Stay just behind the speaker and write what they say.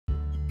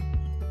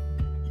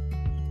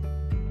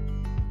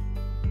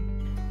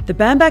The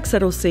Bambach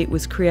Saddle Seat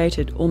was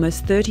created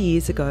almost 30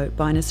 years ago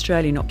by an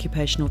Australian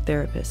occupational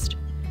therapist.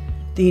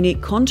 The unique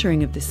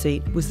contouring of the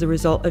seat was the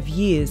result of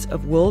years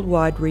of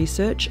worldwide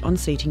research on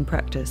seating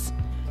practice,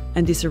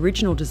 and this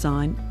original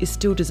design is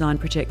still design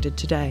protected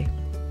today.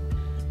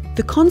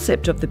 The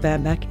concept of the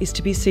Bambach is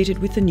to be seated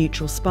with a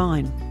neutral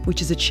spine,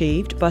 which is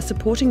achieved by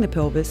supporting the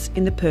pelvis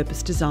in the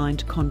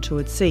purpose-designed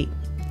contoured seat.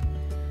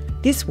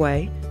 This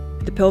way,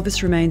 the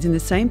pelvis remains in the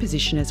same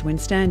position as when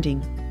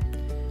standing.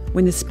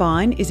 When the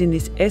spine is in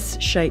this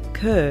S-shaped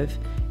curve,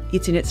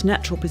 it's in its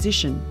natural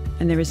position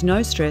and there is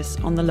no stress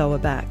on the lower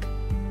back.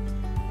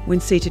 When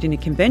seated in a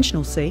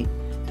conventional seat,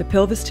 the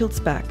pelvis tilts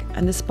back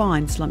and the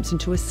spine slumps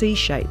into a C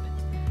shape.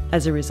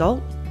 As a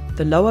result,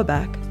 the lower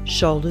back,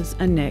 shoulders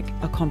and neck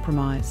are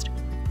compromised,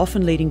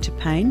 often leading to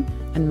pain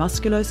and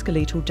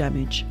musculoskeletal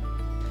damage.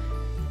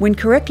 When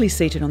correctly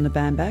seated on the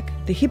Bambach,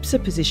 the hips are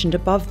positioned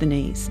above the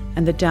knees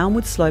and the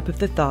downward slope of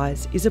the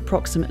thighs is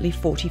approximately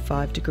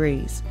 45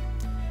 degrees.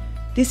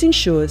 This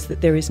ensures that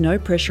there is no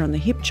pressure on the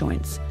hip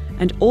joints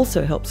and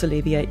also helps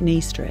alleviate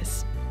knee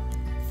stress.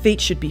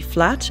 Feet should be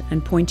flat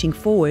and pointing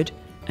forward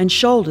and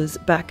shoulders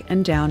back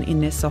and down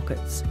in their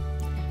sockets.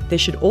 There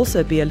should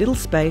also be a little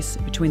space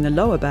between the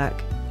lower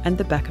back and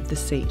the back of the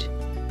seat.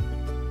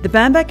 The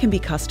Bambach can be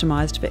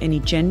customised for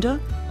any gender,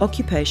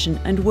 occupation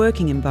and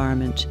working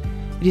environment.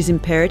 It is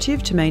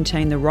imperative to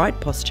maintain the right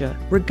posture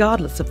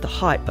regardless of the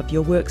height of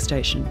your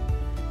workstation.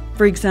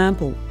 For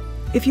example,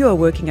 if you are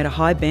working at a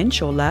high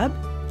bench or lab,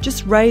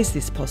 just raise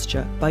this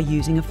posture by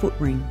using a foot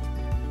ring.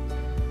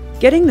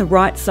 Getting the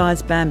right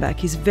size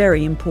Bambach is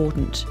very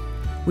important,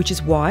 which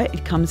is why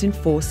it comes in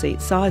 4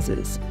 seat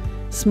sizes: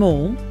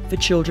 small for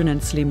children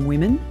and slim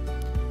women,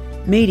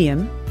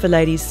 medium for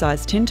ladies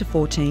size 10 to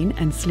 14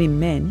 and slim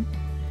men,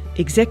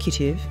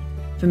 executive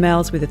for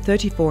males with a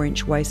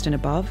 34-inch waist and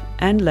above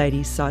and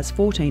ladies size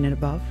 14 and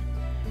above,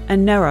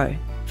 and narrow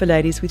for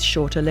ladies with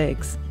shorter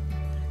legs.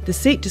 The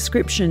seat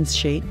descriptions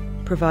sheet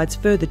provides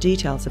further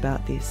details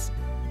about this.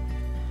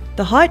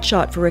 The height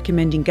chart for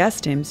recommending gas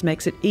stems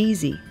makes it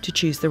easy to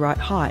choose the right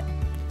height: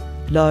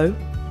 low,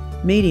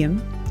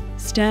 medium,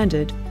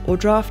 standard or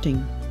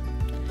drafting.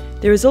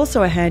 There is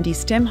also a handy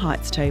stem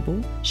heights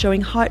table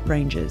showing height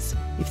ranges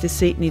if the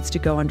seat needs to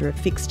go under a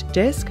fixed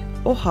desk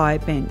or high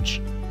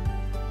bench.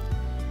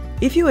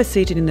 If you are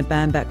seated in the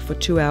Bambach for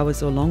 2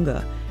 hours or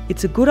longer,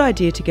 it's a good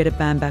idea to get a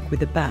Bambach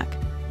with a back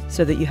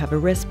so that you have a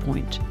rest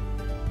point.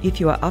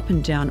 If you are up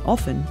and down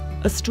often,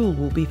 a stool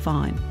will be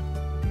fine.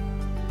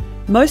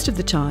 Most of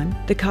the time,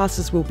 the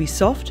casters will be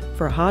soft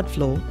for a hard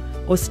floor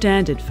or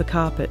standard for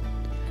carpet.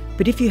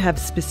 But if you have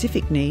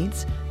specific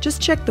needs,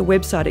 just check the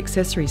website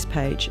accessories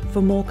page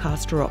for more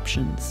caster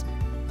options.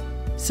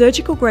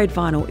 Surgical grade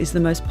vinyl is the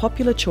most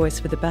popular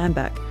choice for the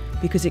Bambach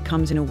because it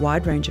comes in a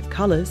wide range of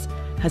colours,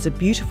 has a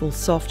beautiful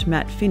soft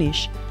matte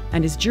finish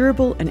and is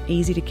durable and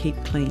easy to keep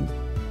clean.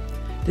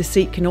 The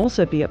seat can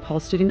also be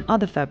upholstered in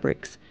other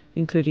fabrics,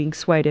 including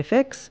suede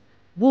FX,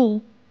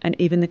 wool and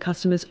even the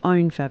customer's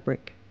own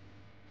fabric.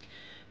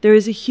 There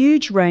is a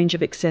huge range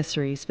of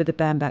accessories for the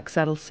Bambach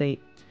Saddle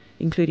Seat,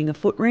 including a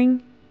foot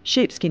ring,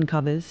 sheepskin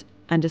covers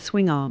and a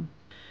swing arm.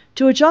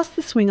 To adjust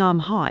the swing arm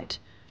height,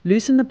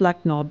 loosen the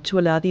black knob to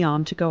allow the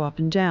arm to go up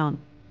and down,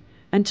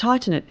 and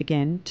tighten it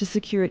again to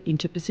secure it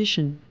into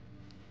position.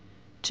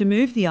 To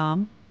move the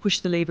arm, push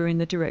the lever in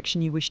the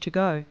direction you wish to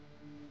go.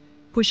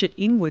 Push it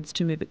inwards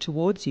to move it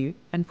towards you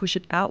and push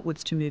it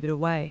outwards to move it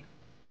away.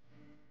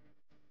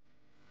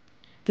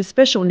 For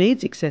special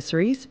needs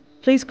accessories,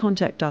 please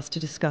contact us to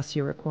discuss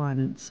your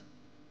requirements.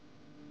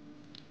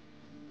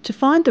 To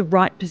find the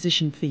right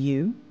position for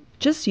you,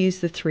 just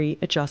use the 3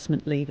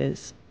 adjustment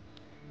levers.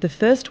 The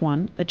first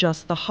one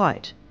adjusts the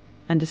height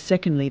and the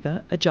second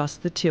lever adjusts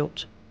the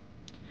tilt.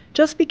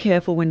 Just be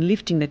careful when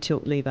lifting the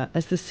tilt lever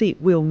as the seat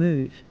will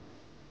move.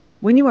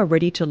 When you are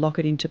ready to lock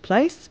it into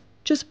place,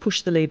 just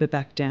push the lever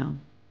back down.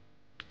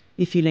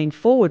 If you lean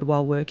forward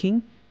while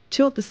working,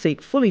 tilt the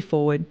seat fully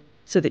forward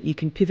so that you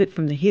can pivot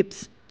from the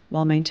hips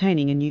while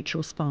maintaining a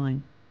neutral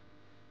spine.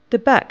 The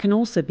back can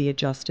also be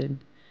adjusted.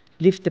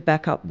 Lift the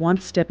back up 1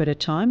 step at a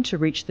time to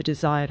reach the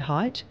desired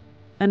height,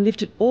 and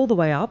lift it all the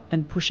way up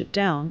and push it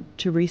down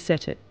to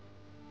reset it.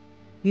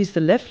 Use the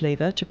left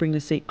lever to bring the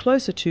seat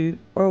closer to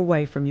or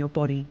away from your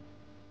body.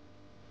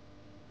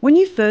 When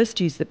you first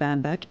use the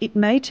Bambach, it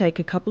may take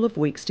a couple of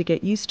weeks to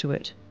get used to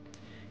it.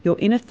 Your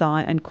inner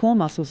thigh and core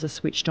muscles are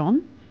switched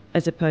on,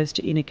 as opposed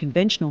to in a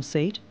conventional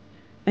seat,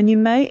 and you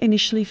may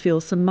initially feel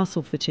some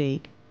muscle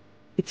fatigue.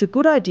 It's a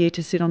good idea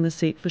to sit on the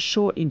seat for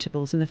short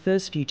intervals in the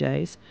first few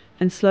days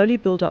and slowly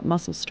build up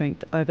muscle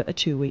strength over a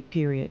 2-week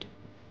period.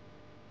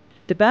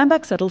 The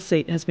Bambach Saddle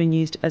Seat has been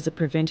used as a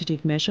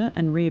preventative measure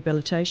and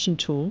rehabilitation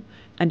tool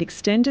and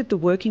extended the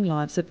working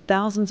lives of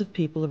thousands of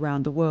people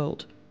around the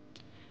world.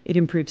 It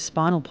improves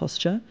spinal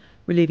posture,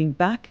 relieving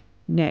back,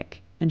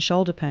 neck and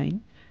shoulder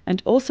pain,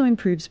 and also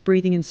improves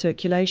breathing and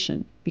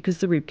circulation because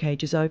the rib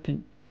cage is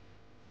open.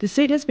 The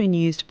seat has been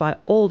used by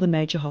all the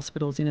major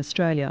hospitals in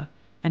Australia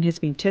and has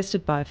been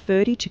tested by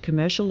 30 to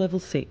commercial level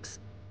 6.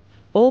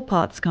 All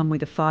parts come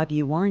with a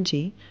 5-year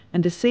warranty,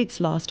 and the seats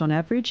last on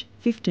average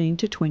 15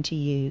 to 20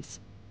 years.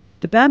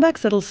 The Bambach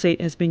Saddle Seat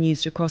has been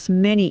used across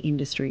many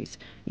industries,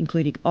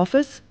 including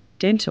office,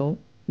 dental,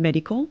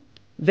 medical,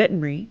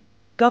 veterinary,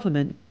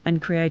 government,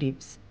 and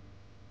creatives.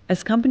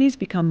 As companies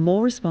become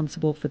more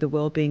responsible for the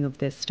well-being of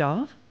their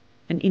staff,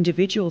 and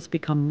individuals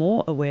become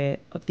more aware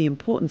of the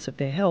importance of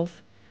their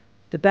health,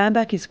 the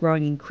Bambach is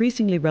growing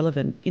increasingly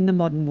relevant in the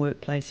modern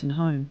workplace and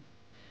home.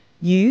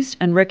 Used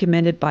and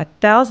recommended by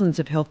thousands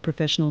of health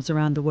professionals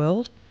around the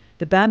world,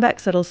 the Bambach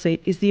Saddle Seat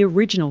is the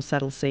original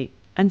saddle seat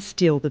and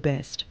still the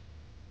best.